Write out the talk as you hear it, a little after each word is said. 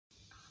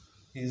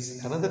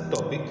is another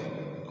topic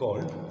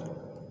called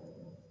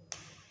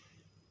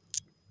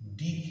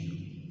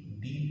DQ.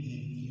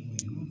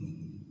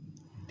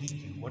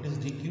 DQ. What is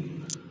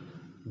DQ?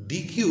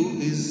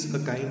 DQ is a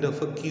kind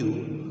of a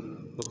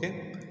queue,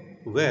 okay,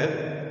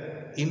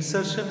 where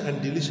insertion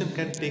and deletion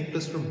can take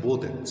place from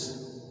both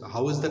ends.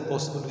 How is that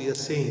possible? We are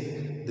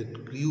saying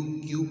that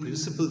queue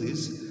principle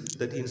is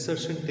that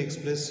insertion takes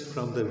place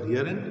from the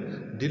rear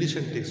end,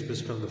 deletion takes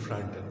place from the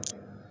front end.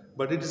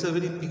 But it is a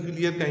very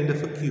peculiar kind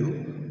of a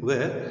queue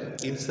where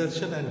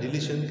insertion and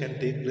deletion can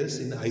take place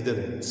in either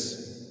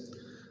ends.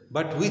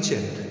 But which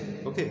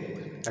end?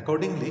 Okay,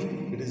 accordingly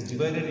it is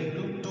divided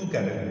into two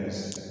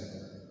categories.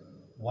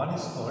 One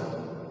is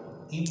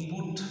called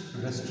input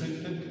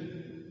restricted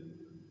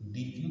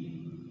DQ,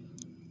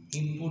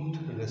 input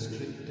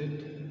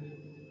restricted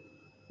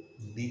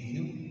DQ,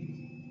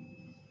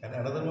 and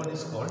another one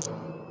is called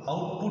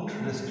output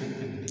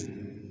restricted DQ,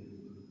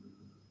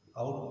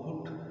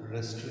 output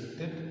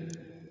restricted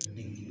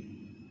DQ.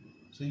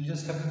 So you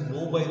just have to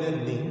know by their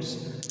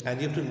names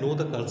and you have to know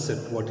the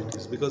concept what it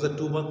is, because a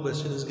 2-mark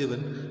question is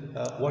given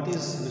what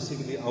is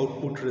basically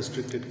output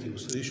restricted queue.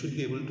 So you should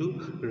be able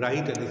to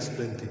write and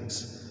explain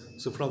things.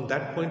 So from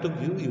that point of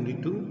view you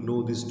need to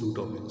know these two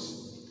topics.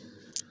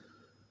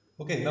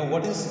 Okay, now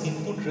what is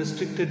input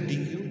restricted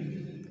DQ?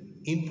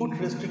 Input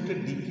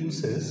restricted DQ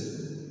says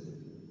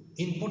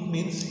input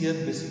means here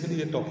basically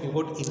we are talking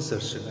about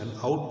insertion, and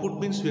output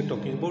means we are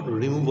talking about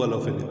removal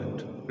of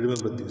element.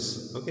 Remember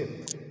this, okay?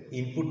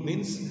 Input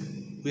means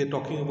we are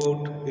talking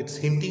about, it's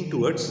hinting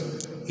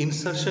towards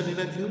insertion in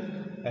a queue,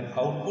 and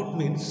output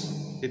means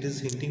it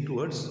is hinting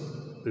towards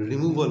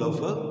removal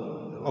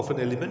of an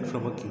element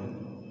from a queue.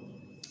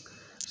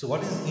 So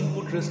what is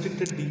input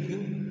restricted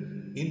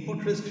DQ?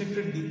 Input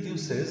restricted DQ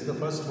says, the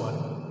first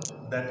one,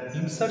 that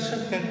insertion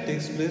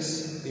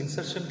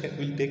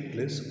will take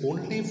place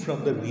only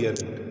from the rear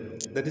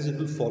end. That is, it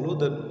will follow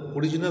the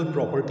original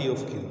property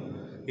of queue.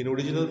 In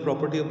original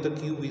property of the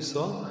queue we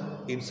saw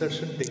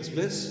insertion takes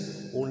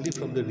place only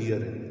from the rear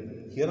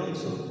end. Here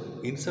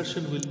also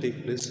insertion will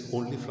take place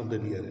only from the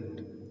rear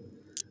end.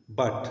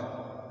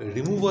 But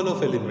removal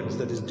of elements,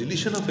 that is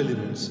deletion of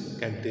elements,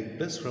 can take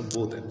place from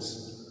both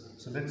ends.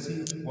 So let's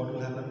see what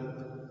will happen.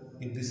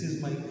 If this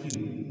is my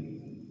queue,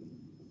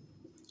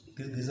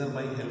 these are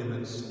my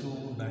elements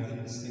 2,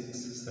 9,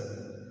 6,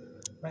 7.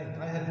 Right,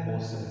 I have more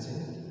cells in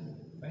it,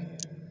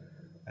 right?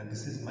 And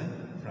this is my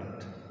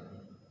front,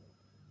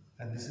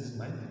 and this is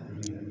my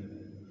rear.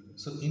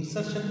 So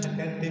insertion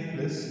can take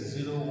place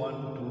 0,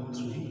 1,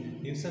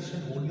 2, 3.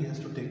 Insertion only has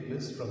to take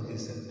place from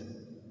this end.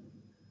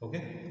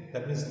 Okay,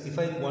 that means if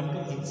I want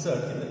to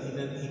insert in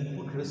an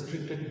input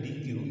restricted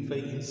DQ, if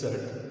I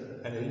insert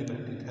an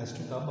element, it has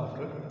to come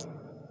after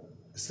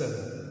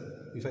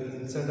 7. If I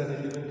insert an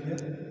element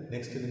here,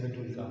 next element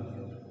will come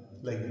here,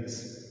 like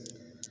this.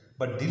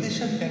 But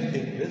deletion can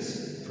take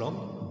place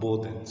from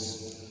both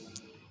ends.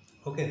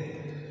 Okay,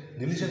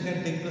 deletion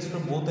can take place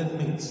from both ends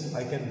means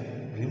I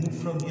can remove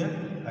from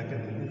here, I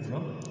can remove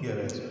from here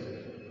as well.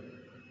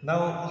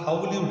 Now,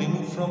 how will you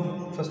remove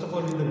from, first of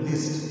all, in the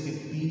list,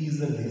 if P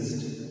is a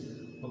list,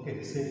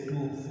 okay, say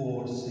 2,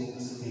 4,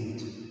 6,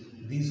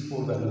 8, these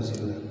 4 values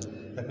you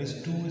have. That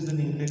means 2 is in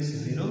index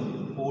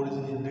 0, 4 is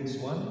in index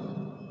 1,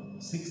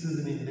 6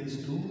 is in index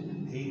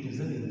 2, 8 is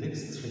in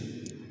index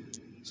 3.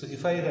 So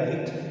if I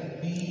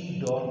write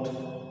P dot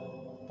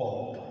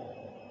pop,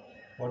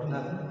 what will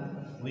happen?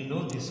 We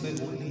know this way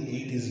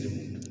only 8 is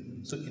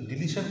removed. So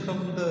deletion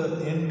from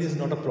the end is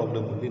not a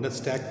problem. In a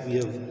stack we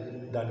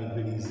have done it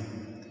very easy.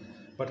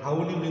 But how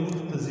will you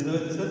remove the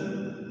 0th cell?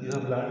 You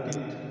have learnt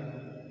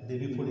it day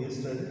before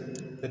yesterday,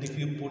 that if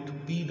you put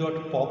P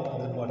dot pop,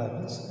 then what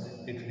happens?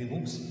 It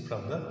removes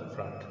from the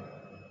front.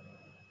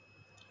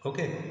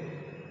 Okay,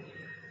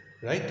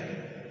 right?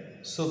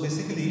 So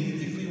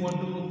basically, if we want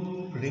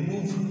to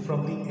remove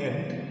from the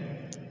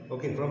end,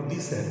 okay, from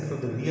this end, from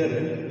the rear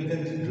end, we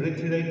can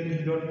directly write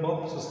P dot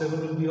pop, so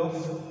 7 will be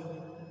off.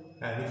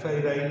 And if I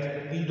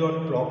write P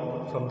dot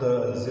pop from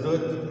the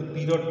 0th,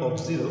 P dot pop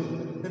 0,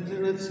 then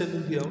 0th cell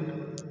will be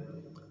out.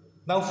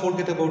 Now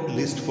forget about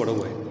list for a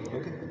while,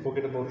 okay?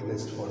 Forget about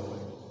list for a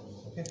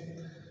while, okay?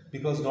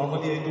 Because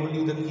normally I told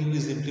you the queue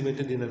is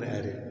implemented in an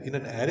array. In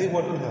an array,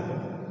 what will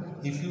happen?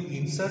 If you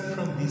insert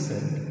from this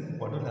end,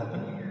 what will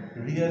happen?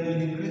 Rear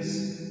will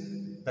increase.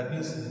 That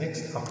means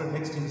after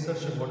next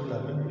insertion, what will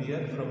happen?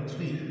 Rear from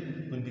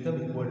 3 will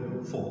become equal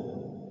to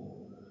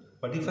 4.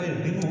 But if I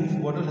remove,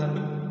 what will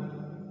happen?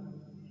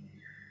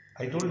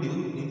 I told you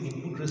in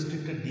input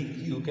restricted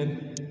DQ you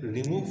can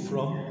remove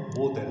from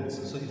both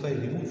ends. So if I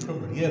remove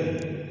from rear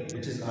end,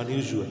 which is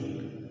unusual,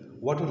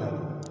 what will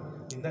happen?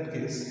 In that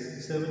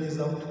case, 7 is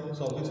out,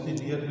 so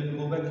obviously rear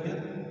will go back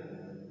here.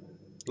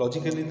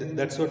 Logically,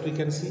 that's what we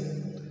can see.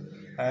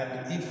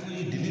 And if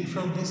we delete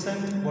from this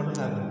end, what will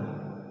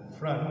happen?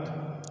 Front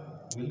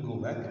will go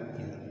back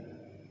here.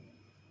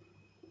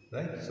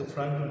 Right? So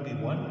front will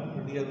be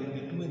 1, rear will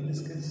be 2 in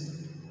this case.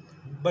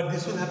 But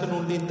this will happen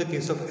only in the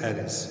case of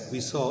arrays.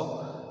 We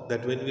saw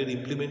that when we are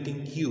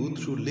implementing queue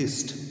through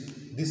list,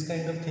 this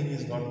kind of thing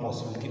is not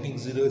possible. Keeping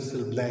 0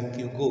 cell blank,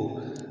 you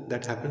go,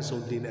 that happens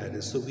only in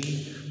arrays. So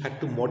we had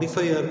to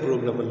modify our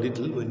program a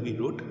little when we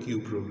wrote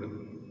queue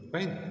program.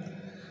 Fine.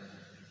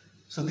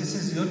 So this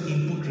is your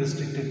input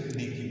restricted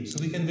DQ.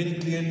 So we can very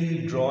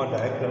clearly draw a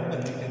diagram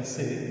and we can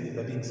say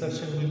that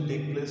insertion will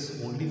take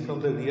place only from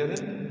the rear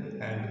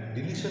end and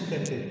deletion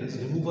can take place,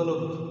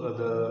 removal of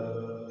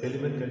the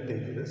element can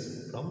take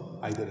place from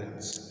either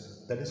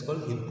ends. That is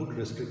called input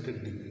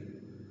restricted DQ.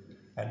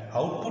 And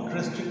output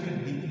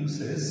restricted DQ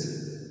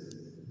says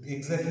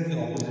exactly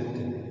the opposite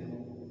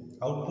thing.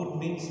 Output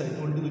means, I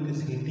told you, it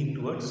is hinting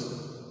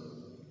towards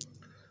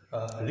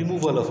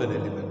removal of an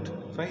element.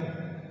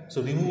 Fine.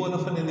 So removal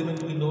of an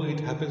element, we know it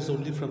happens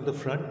only from the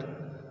front.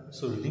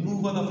 So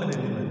removal of an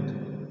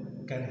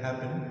element can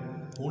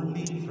happen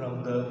only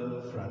from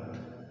the front.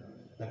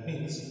 That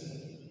means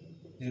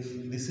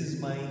if this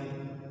is my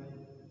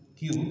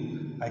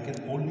queue, I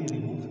can only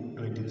remove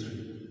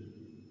 23.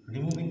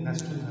 Removing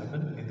has to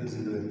happen in the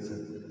 0th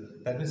cell.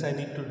 That means I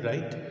need to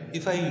write,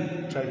 if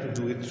I try to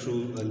do it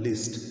through a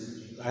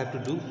list, I have to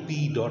do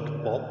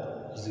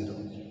p.pop 0.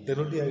 Then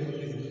only I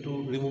need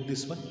to remove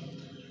this one.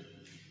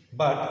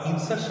 But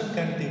insertion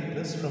can take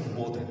place from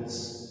both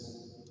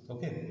ends.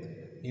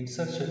 Okay,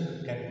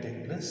 insertion can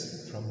take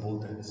place from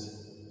both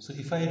ends. So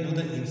if I do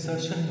the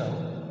insertion now,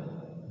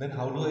 then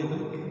how do I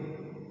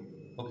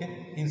do?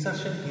 Okay,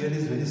 insertion here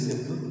is very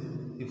simple.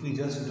 If we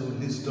just do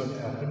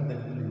list.append,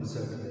 then we will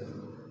insert here.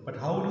 But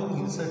how do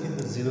we insert in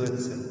the 0th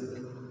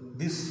cell?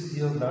 This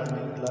you have learned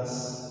in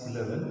class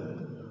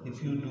 11.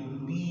 If you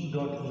do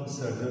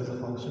p.insert, there is a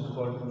function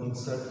called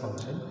insert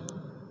function.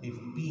 If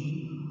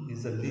p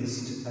is a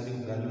list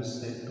having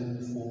values say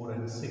 2, 4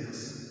 and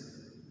 6,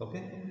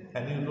 okay,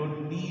 and you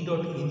wrote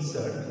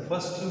p.insert,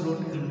 first you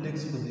wrote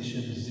index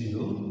position 0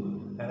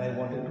 and I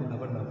wanted to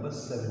have a number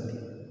 70.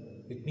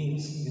 It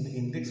means in the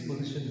index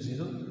position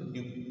 0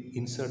 you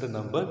insert a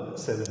number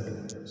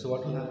 70. So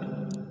what will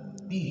happen?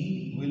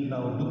 P will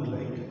now look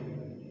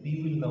like,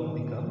 P will now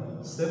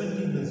become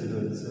 70 in the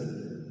 0th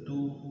cell,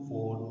 2,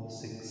 4,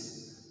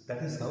 6.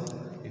 That is how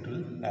it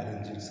will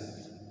arrange itself.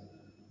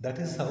 That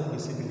is how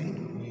basically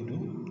we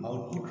do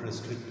output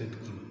restricted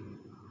queue.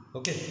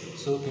 Okay,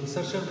 so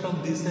insertion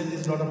from this end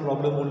is not a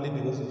problem only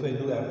because if I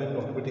do append,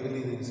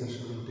 automatically the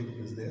insertion will take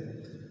place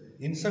there.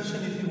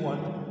 Insertion, if you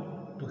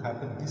want to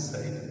happen this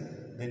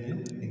side, then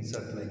you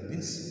insert like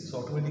this. So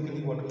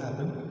automatically what will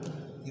happen?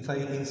 If I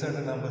insert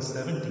a number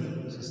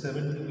 70, so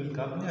 70 will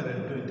come here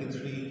and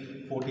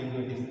 23, 14,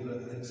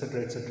 20,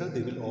 etc.,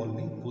 they will all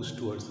be pushed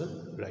towards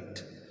the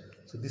right.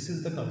 So this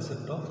is the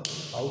concept of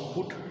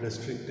output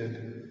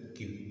restricted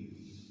queue.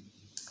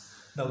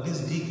 Now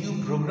this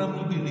DQ program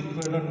will be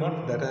required or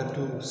not, that I have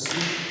to see.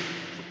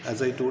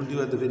 As I told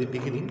you at the very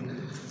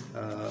beginning,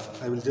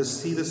 I will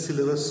just see the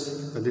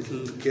syllabus a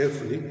little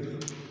carefully,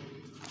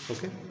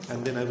 okay,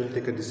 and then I will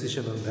take a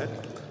decision on that.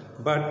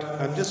 But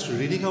I'm just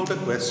reading out a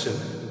question.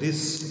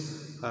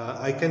 This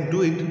I can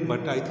do it,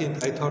 but I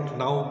thought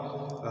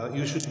now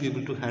you should be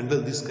able to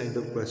handle this kind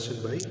of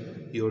question by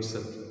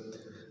yourself.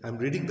 I'm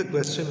reading the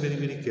question very,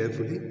 very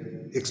carefully,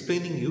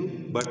 explaining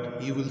you,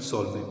 but you will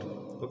solve it.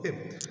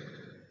 Okay.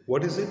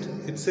 What is it?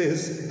 It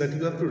says that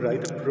you have to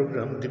write a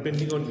program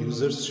depending on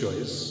user's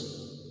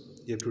choice.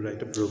 You have to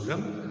write a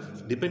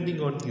program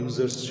depending on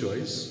user's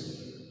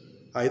choice,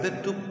 either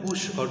to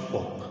push or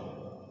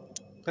pop.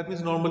 That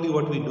means normally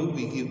what we do,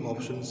 we give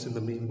options in the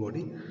main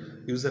body.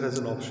 User has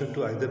an option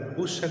to either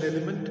push an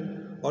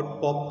element or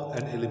pop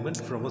an element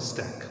from a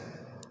stack.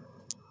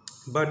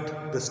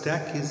 But the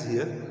stack is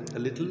here a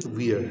little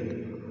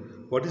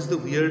weird. What is the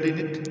weird in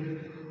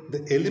it?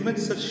 The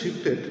elements are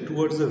shifted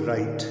towards the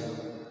right.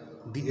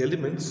 The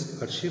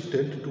elements are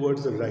shifted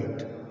towards the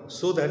right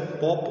so that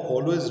pop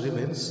always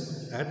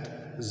remains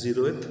at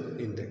 0th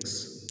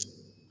index.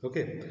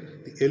 Okay,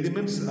 the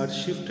elements are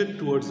shifted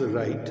towards the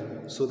right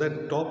so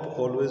that top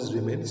always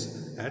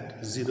remains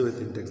at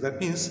 0th index. That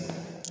means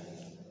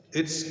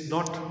it's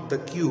not the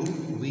queue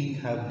we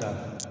have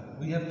done.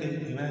 We have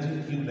taken,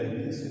 imagine queue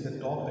like this. In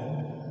the top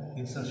end,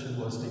 insertion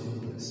was taking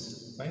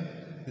place.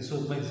 Right? This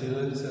was my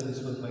 0th cell,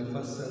 this was my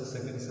first cell,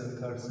 second cell,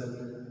 third cell.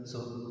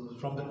 So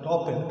from the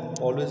top end,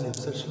 always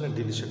insertion and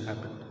deletion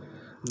happen.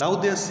 Now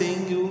they are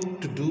saying you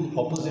to do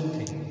opposite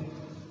thing.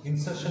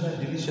 Insertion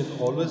and deletion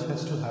always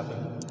has to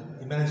happen.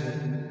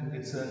 Imagine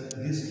it's a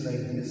list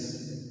like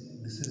this.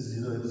 This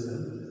is 0th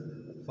cell,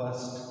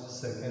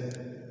 first,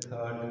 second,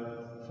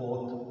 third,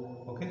 fourth.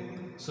 Okay.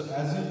 So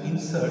as you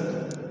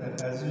insert and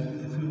as you,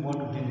 if you want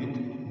to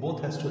delete,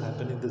 both has to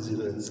happen in the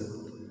 0th cell.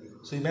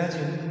 So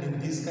imagine in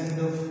this kind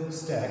of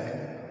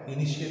stack,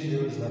 initially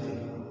there was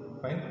nothing.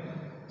 Fine.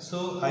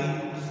 So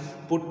I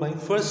put my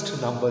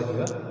first number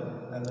here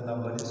and the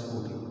number is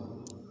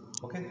 14.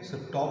 Okay, so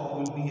top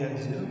will be at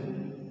 0.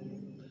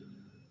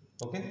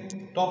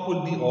 Okay, top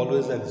will be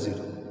always at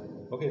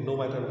 0. Okay, no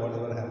matter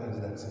whatever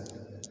happens, that's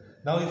it.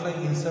 Now if I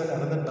insert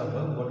another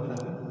number, what will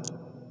happen?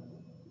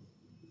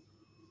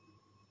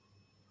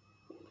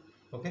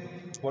 Okay,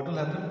 what will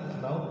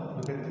happen? Now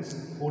look at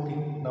this,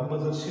 14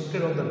 numbers are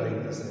shifted on the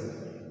right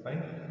side.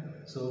 Fine.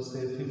 So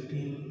say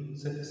 15,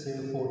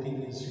 say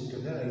 14 is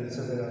shifted there, I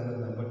insert another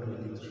number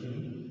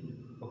 23.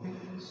 Okay,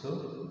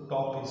 so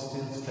top is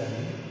still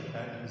standing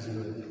at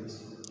 0 in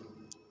place.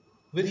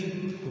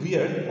 Very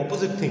weird,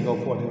 opposite thing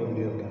of whatever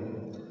we have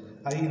done.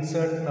 I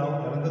insert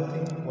now another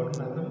thing, what will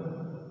happen?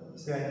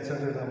 Say I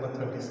inserted number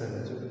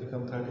 37, so it will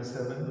become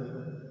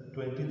 37,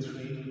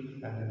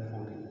 23 and then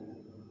 14.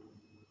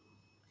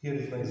 Here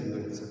is my 0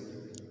 insert.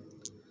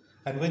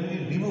 And when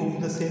we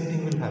remove, the same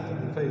thing will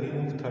happen. If I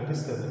remove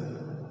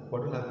 37,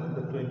 what will happen?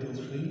 The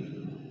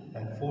 23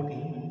 and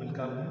 14 will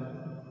come in.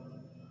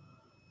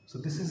 So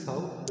this is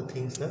how the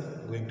things are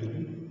going to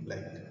be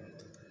like.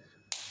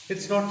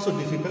 It's not so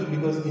difficult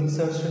because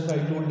insertion, I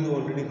told you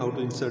already how to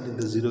insert in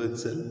the 0th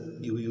cell.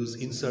 You use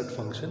insert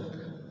function.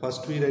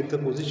 First we write the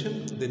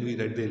position, then we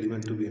write the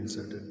element to be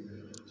inserted.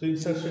 So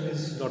insertion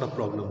is not a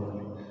problem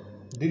only.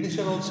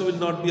 Deletion also will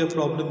not be a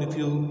problem if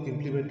you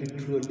implement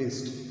it through a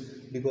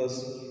list,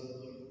 because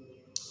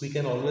we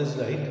can always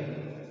write,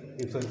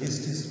 if a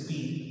list is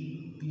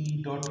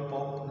p dot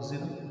pop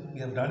 0, we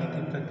have done it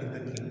in fact in the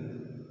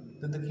queue,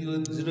 then the queue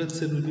 0th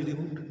cell will be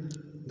removed.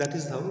 That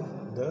is how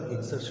the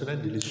insertion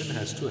and deletion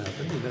has to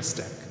happen in a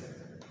stack.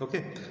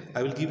 Okay,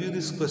 I will give you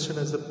this question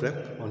as a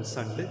prep on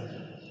Sunday.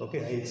 Okay,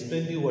 I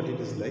explained you what it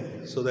is like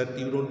so that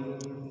you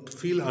don't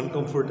feel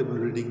uncomfortable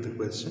reading the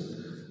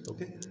question.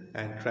 Okay,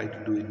 and try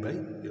to do it by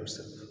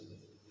yourself.